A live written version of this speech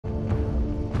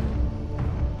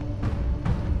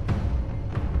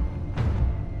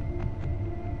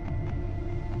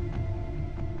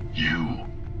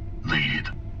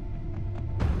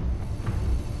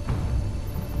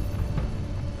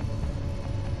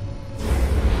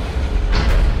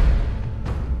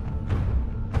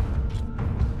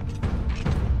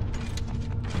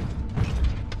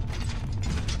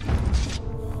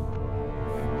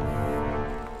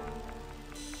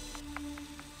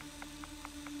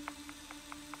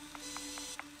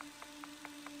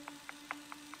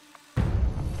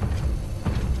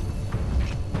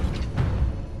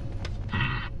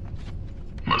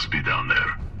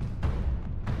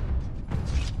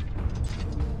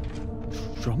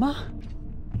drama?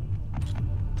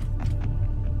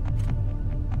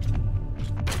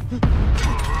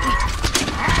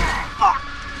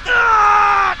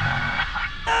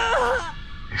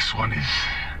 This one is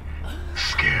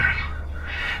scared.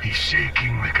 He's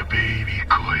shaking like a baby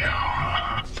coil.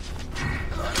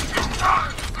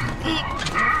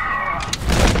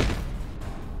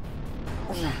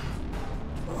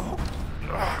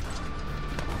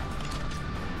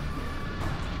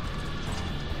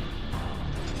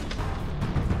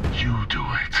 You do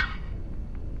it.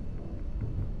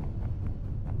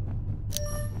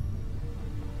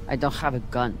 I don't have a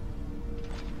gun.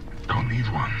 Don't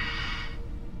need one.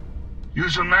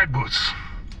 Use your mag boots.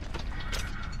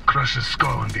 Crush his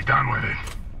skull and be done with it.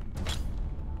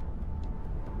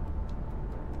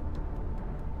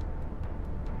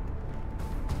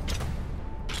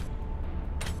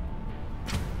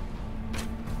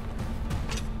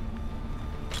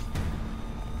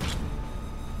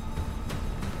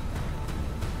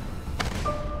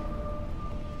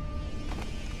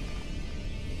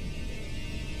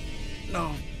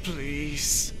 No,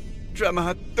 please.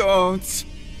 Drama, don't.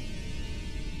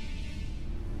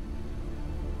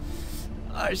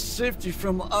 I saved you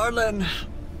from Arlen.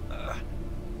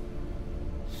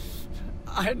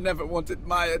 I never wanted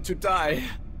Maya to die.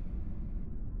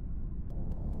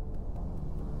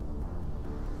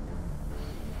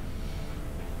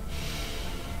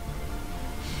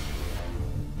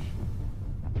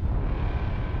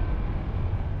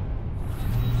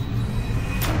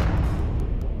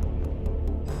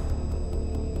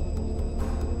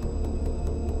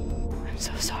 I'm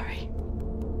so sorry.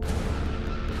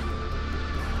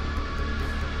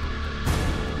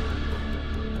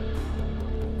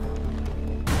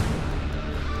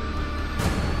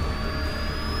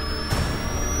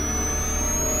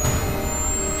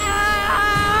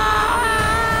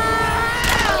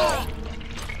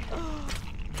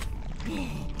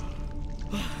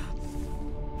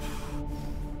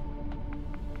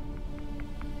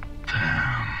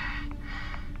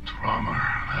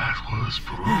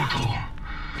 Brutal.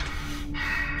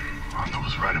 Anna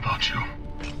was right about you.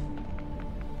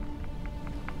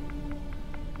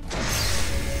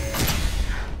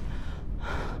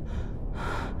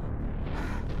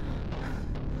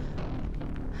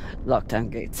 Lockdown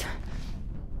gates.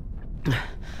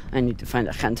 I need to find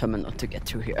a hand terminal to get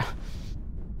through here.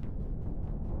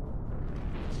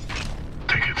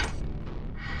 Take it.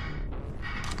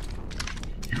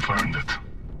 You've earned it.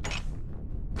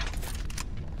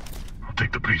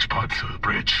 Take the breach pod to the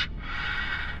bridge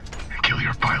and kill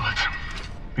your pilot.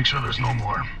 Make sure there's no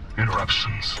more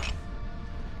interruptions.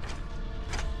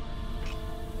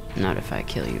 Not if I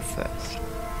kill you first.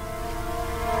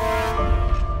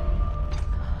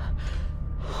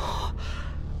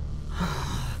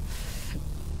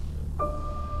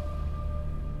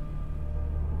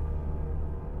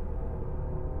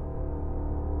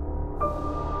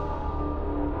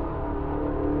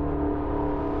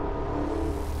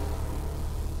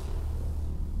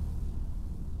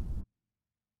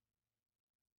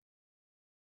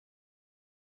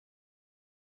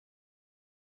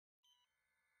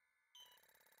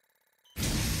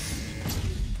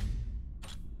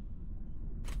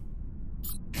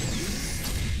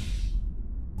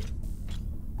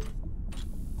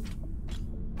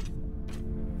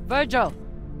 Virgil!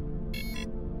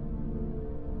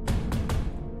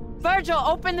 Virgil,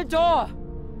 open the door!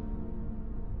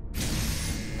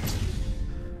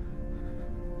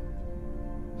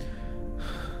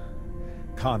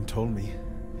 Khan told me.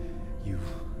 You...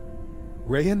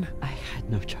 Rayan? I had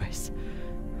no choice.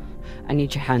 I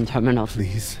need your hand terminal.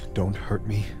 Please, don't hurt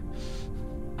me.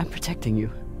 I'm protecting you.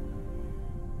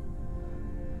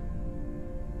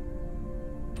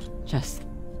 Just...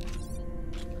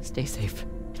 stay safe.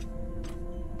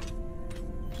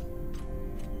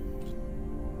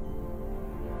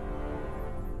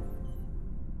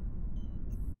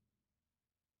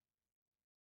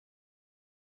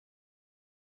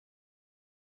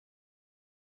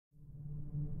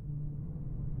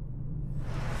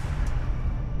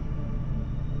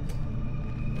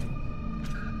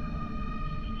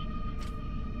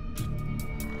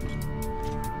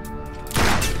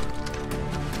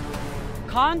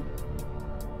 Khan?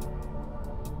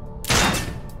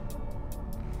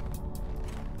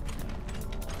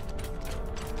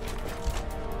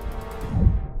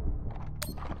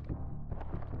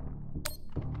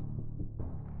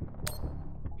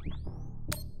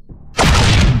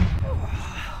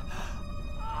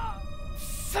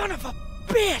 Son of a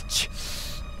bitch!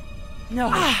 No.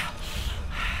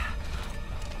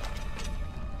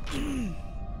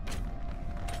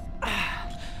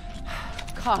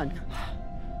 Khan,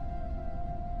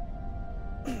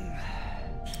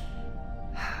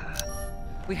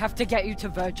 We have to get you to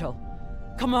Virgil.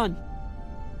 Come on.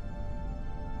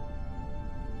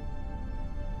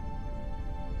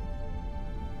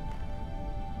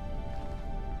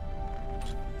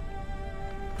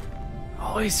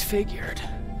 Always figured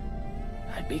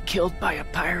I'd be killed by a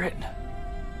pirate.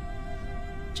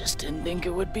 Just didn't think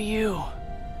it would be you.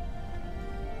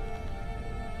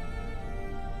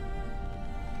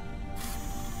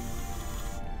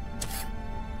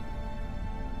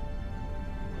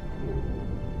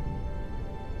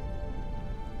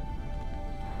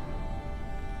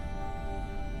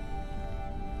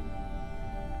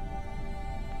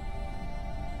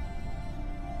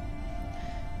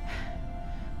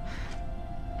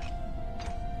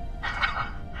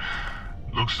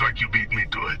 Looks like you beat me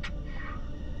to it.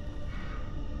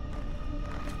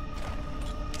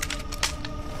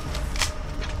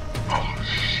 Oh,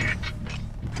 shit.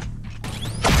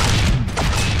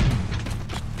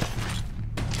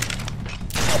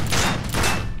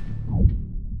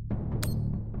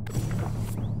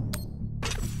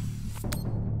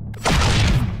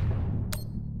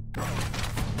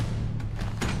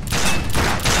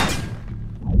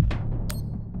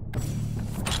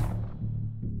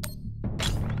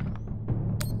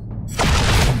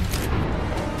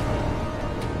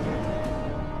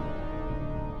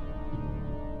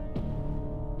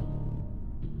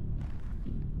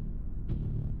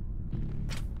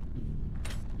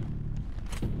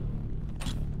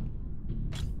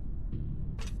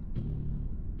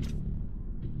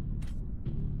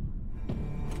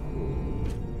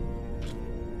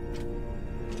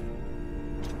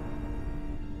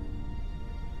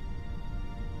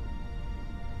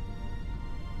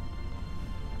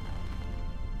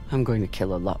 I'm going to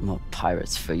kill a lot more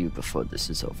pirates for you before this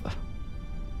is over.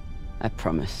 I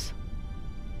promise.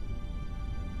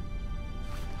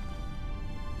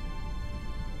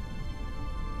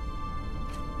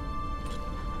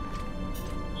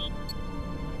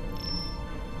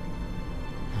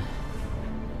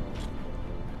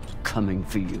 Coming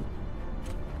for you.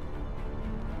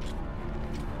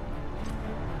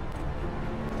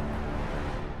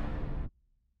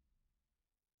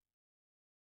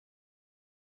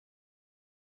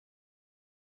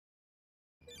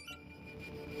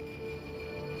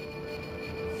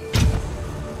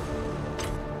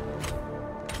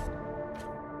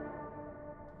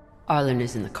 Arlen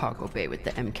is in the cargo bay with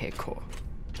the MK Corps.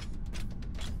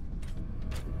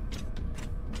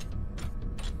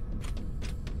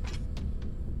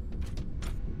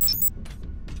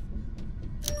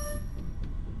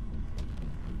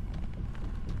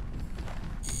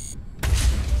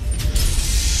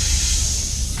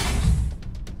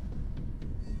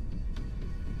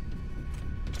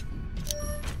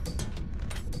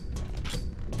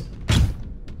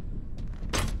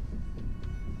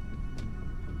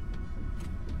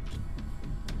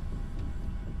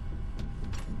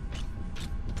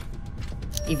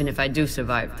 Even if I do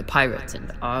survive the pirates and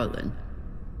Arlen,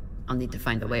 I'll need to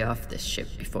find a way off this ship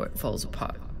before it falls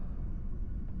apart.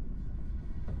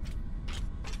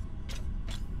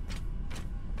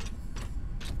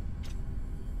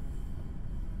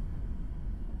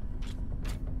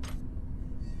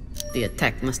 The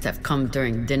attack must have come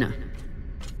during dinner.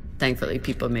 Thankfully,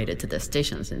 people made it to their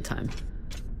stations in time.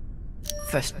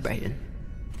 First Brayden,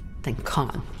 then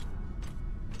Khan.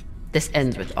 This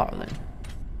ends with Arlen.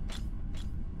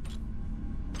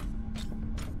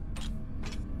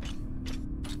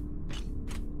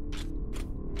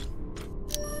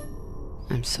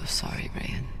 I'm so sorry,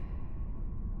 Ryan.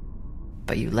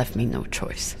 But you left me no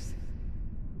choice.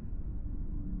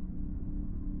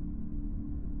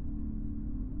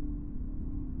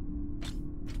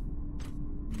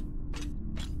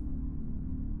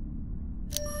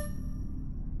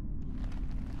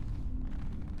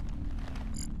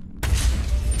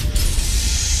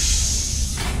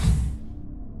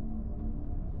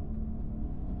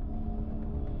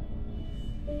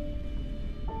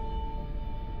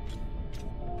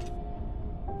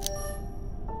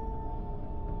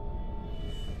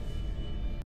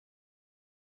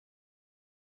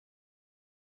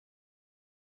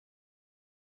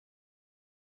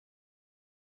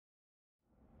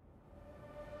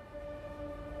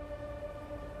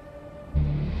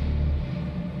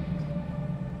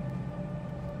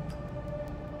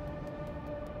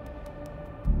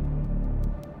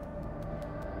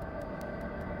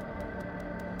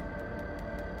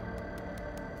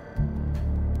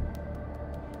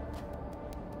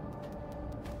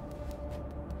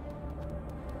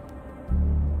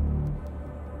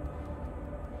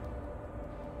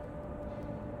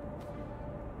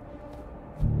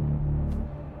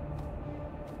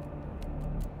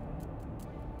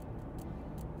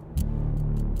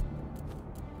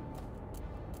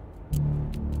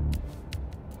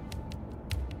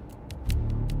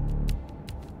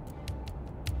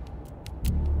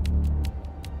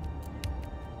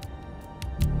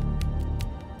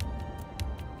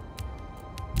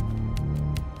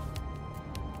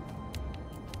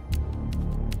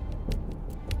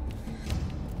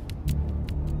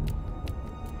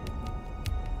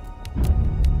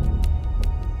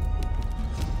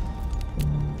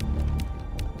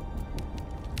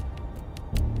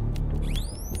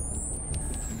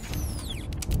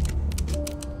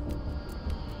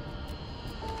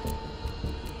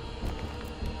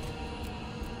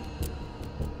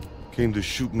 Came to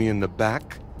shoot me in the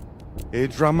back? Eh,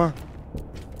 drama?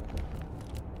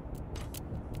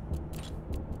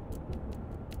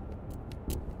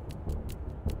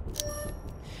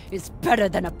 It's better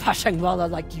than a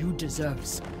Pashangwala like you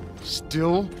deserves.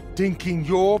 Still thinking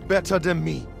you're better than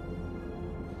me.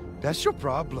 That's your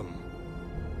problem.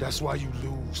 That's why you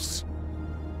lose.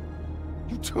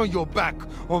 You turn your back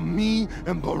on me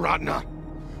and Baratna.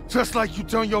 Just like you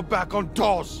turn your back on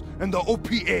DOS and the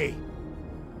OPA.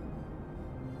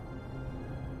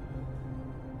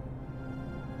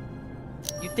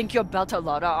 You think you're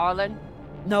Beltalowda, Arlen?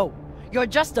 No, you're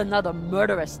just another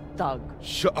murderous thug.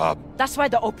 Shut up. That's why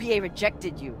the OPA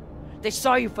rejected you. They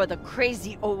saw you for the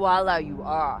crazy Owala you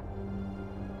are.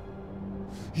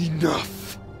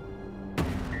 Enough.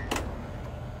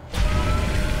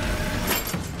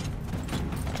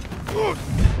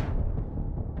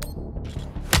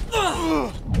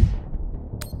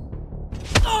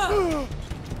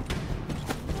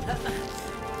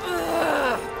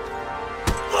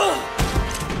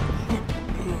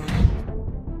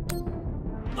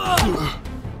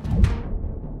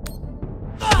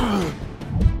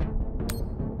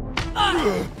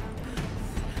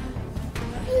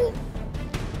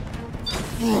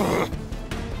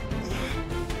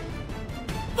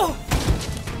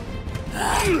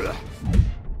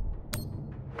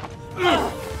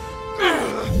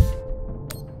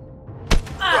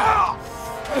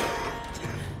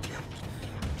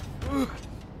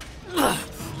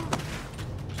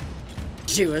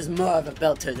 She was more of a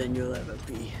belter than you'll ever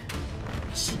be.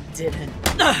 She didn't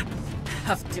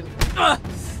have to die.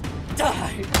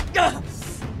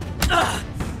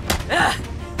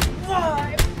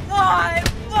 Why?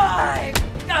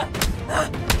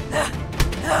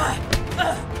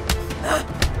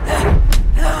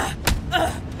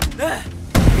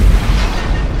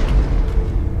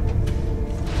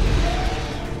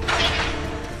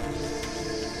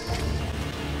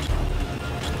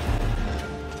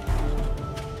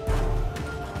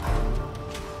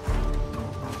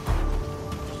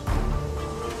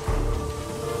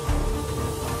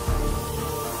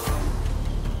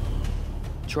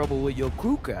 Trouble with your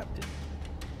crew, Captain?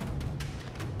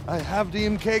 I have the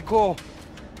MK core.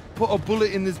 Put a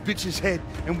bullet in this bitch's head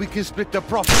and we can split the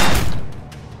profit.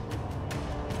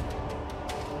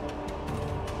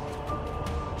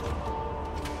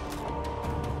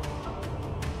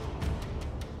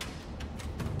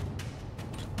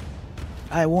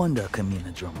 I wonder,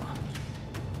 Kamina Drummer,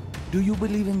 do you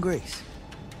believe in grace?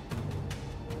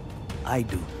 I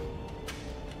do.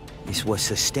 It's what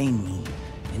sustained me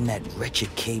in that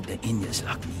wretched cave the Indians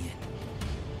locked me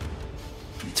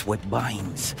in. It's what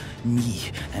binds me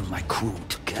and my crew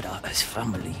together as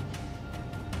family.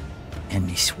 And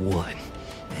it's what,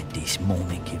 at this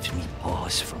moment, gives me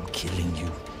pause from killing you.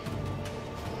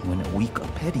 When a weaker,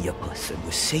 pettier person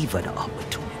will savor the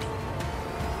opportunity.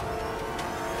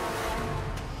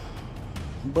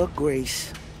 But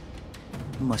grace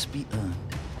must be earned.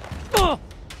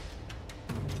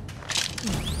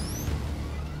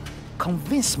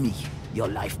 Convince me your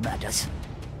life matters,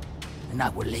 and I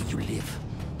will let you live.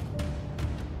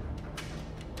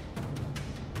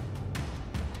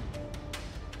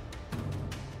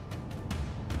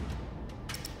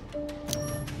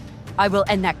 I will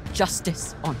enact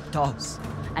justice on Dawes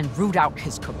and root out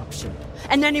his corruption,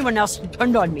 and anyone else who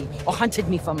turned on me or hunted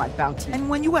me for my bounty. And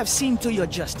when you have seen to your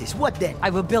justice, what then? I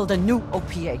will build a new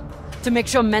OPA to make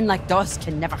sure men like Dawes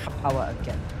can never have power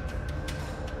again.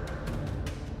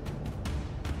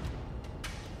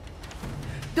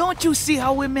 Don't you see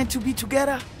how we're meant to be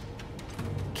together?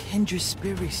 Kindred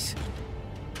spirits.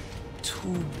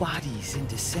 Two bodies in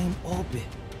the same orbit.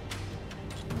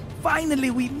 Finally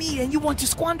we meet and you want to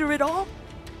squander it all?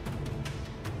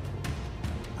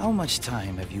 How much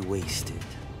time have you wasted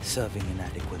serving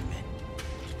inadequate men?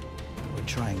 Or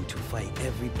trying to fight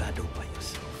every battle by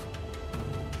yourself?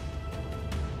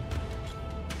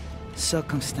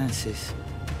 Circumstances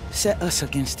set us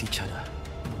against each other.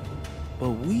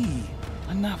 But we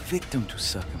are not victim to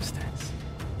circumstance.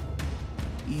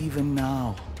 Even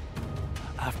now,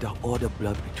 after all the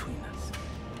blood between us,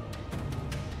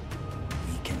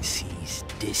 we can seize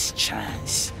this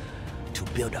chance to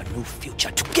build a new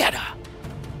future together.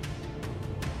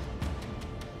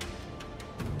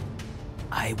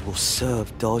 I will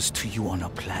serve those to you on a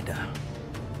platter.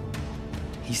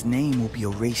 His name will be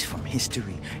erased from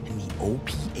history, and the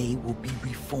OPA will be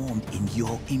reformed in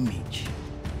your image.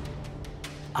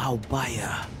 Our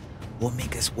buyer will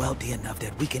make us wealthy enough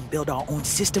that we can build our own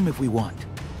system if we want,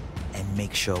 and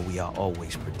make sure we are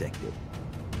always protected.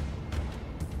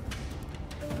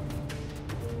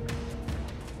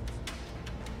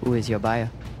 Who is your buyer?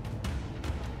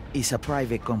 It's a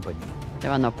private company.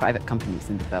 There are no private companies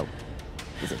in the belt.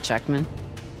 Is it Checkman?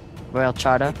 Royal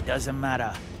Charter? It doesn't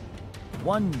matter.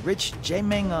 One rich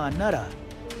J-Meng or another.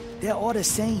 They're all the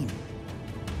same.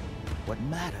 What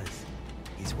matters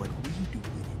is what we do with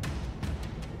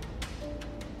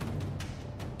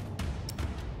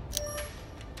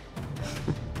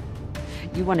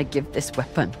it. You want to give this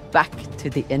weapon back to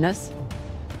the Inners?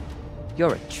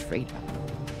 You're a traitor.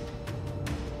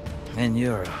 And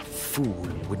you're a fool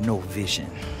with no vision.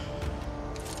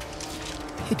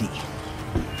 Pity.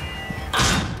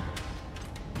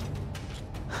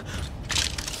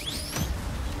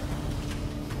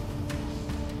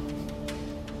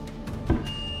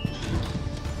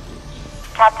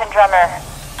 Captain Drummer.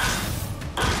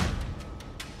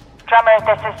 Drummer,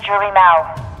 this is Julie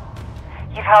Mao.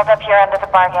 You've held up your end of the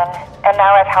bargain, and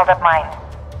now I've held up mine.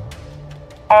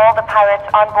 All the pirates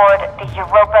on board the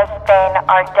Europa Spain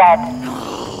are dead.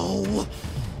 No.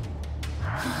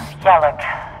 Yeah, look,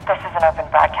 this is an open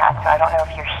broadcast, so I don't know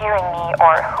if you're hearing me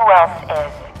or who else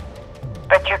is.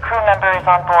 But your crew member is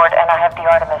on board, and I have the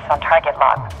Artemis on target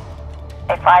log.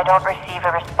 If I don't receive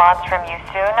a response from you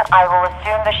soon, I will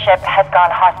assume the ship has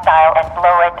gone hostile and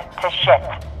blow it to shit.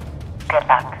 Good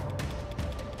luck.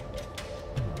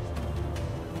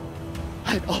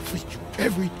 I'd offer you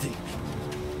everything.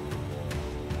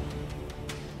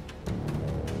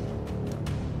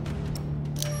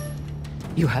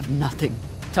 You have nothing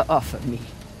to offer me.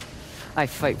 I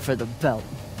fight for the belt.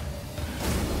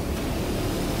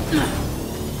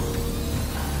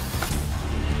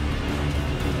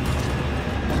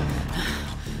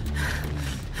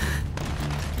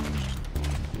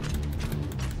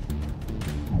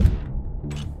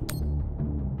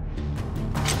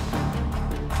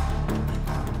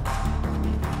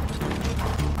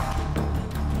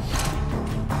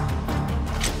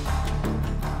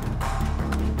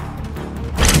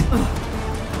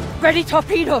 Ready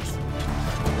torpedoes!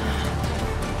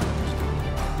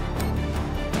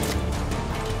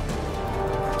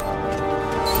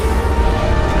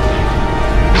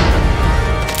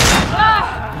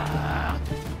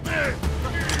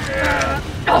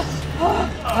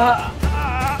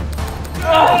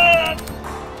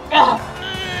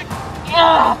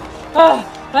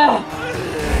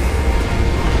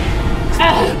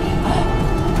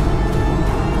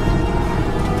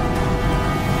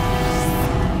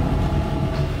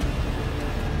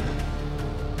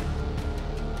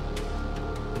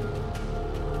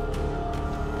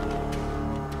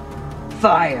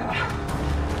 Fire!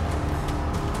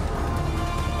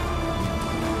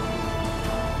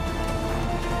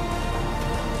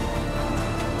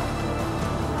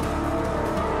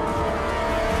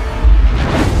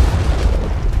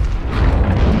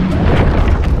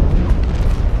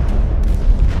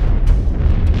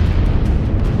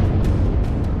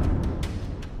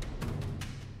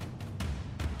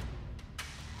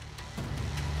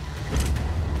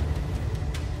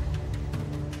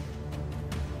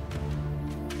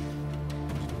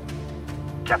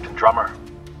 Captain Drummer.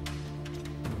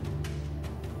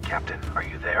 Captain, are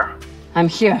you there? I'm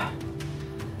here.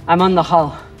 I'm on the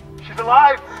hull. She's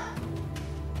alive!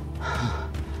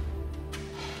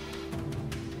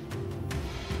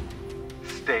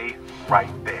 Stay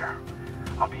right there.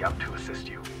 I'll be out to assist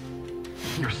you.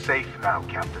 You're safe now,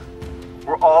 Captain.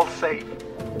 We're all safe.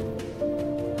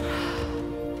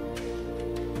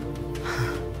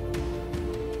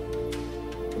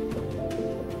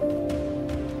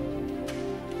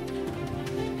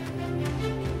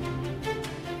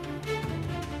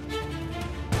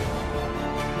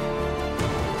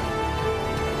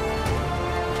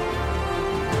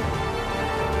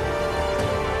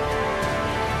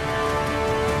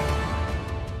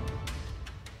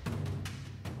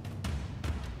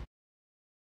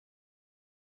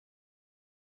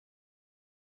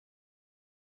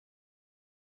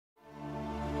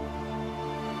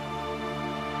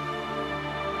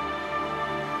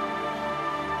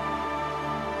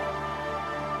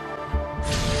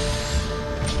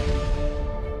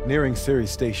 Nearing Ceres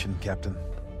Station, Captain.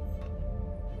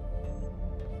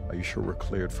 Are you sure we're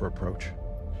cleared for approach?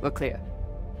 We're clear.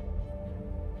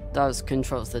 Dawes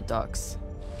controls the docks,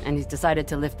 and he's decided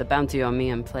to lift the bounty on me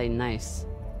and play nice.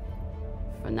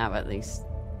 For now, at least.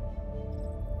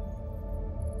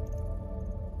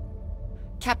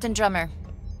 Captain Drummer.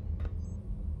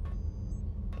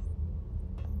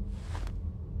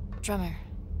 Drummer.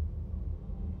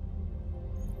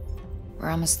 We're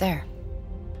almost there.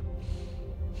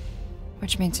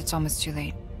 Which means it's almost too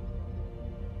late.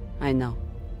 I know.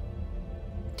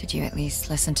 Did you at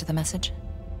least listen to the message?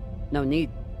 No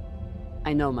need.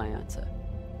 I know my answer.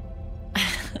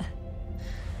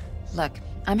 Look,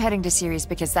 I'm heading to Ceres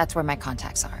because that's where my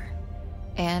contacts are.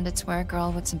 And it's where a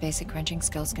girl with some basic wrenching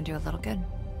skills can do a little good.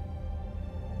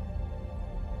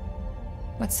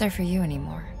 What's there for you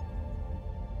anymore?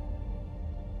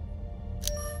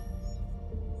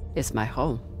 It's my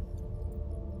home.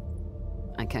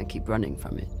 I can't keep running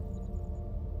from it.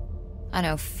 I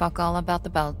know fuck all about the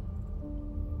belt.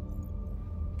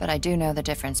 But I do know the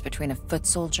difference between a foot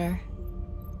soldier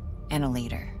and a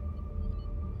leader.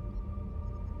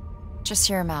 Just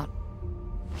hear him out.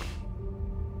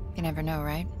 You never know,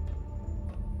 right?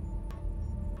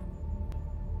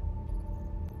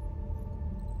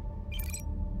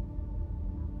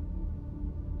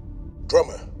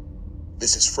 Drummer,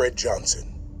 this is Fred Johnson.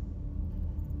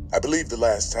 I believe the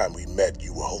last time we met,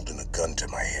 you were holding a gun to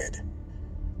my head.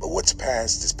 But what's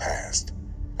past is past.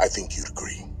 I think you'd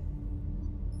agree.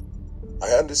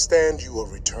 I understand you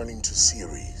are returning to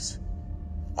Ceres.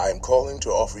 I am calling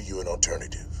to offer you an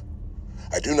alternative.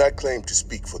 I do not claim to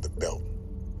speak for the belt.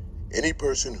 Any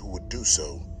person who would do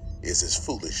so is as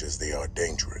foolish as they are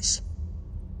dangerous.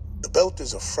 The belt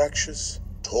is a fractious,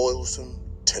 toilsome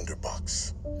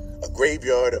tinderbox, a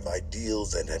graveyard of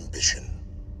ideals and ambition.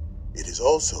 It is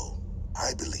also,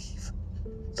 I believe,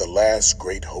 the last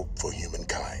great hope for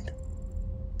humankind.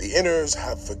 The Inners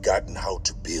have forgotten how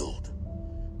to build.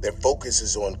 Their focus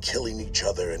is on killing each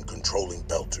other and controlling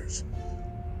Belters.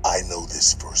 I know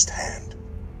this firsthand.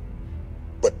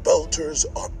 But Belters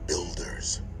are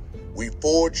builders. We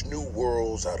forge new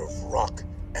worlds out of rock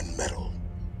and metal.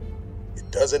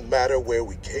 It doesn't matter where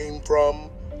we came from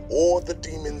or the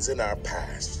demons in our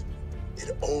past.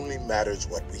 It only matters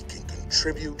what we can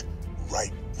contribute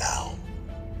right now.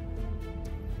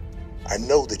 I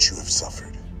know that you have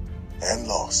suffered and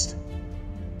lost,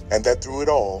 and that through it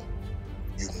all,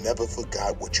 you never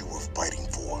forgot what you were fighting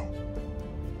for.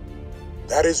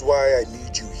 That is why I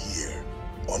need you here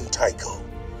on Tycho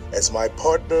as my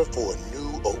partner for a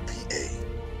new OPA.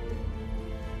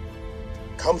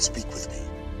 Come speak with me.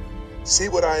 See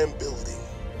what I am building.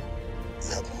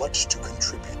 You have much to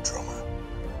contribute, Drummer.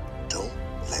 Don't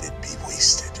let it be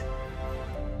wasted.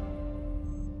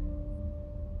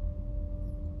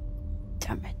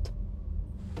 Damn it.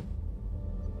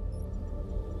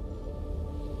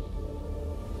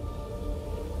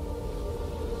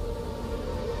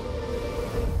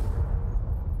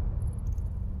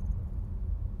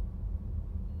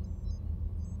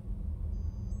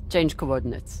 Change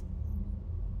coordinates.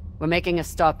 We're making a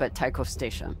stop at Tycho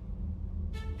Station.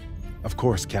 Of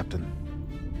course, Captain.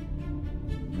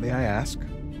 May I ask,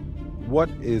 what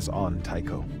is on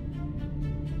Tycho?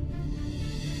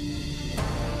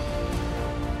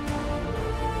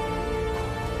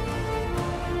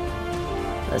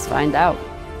 Let's find out.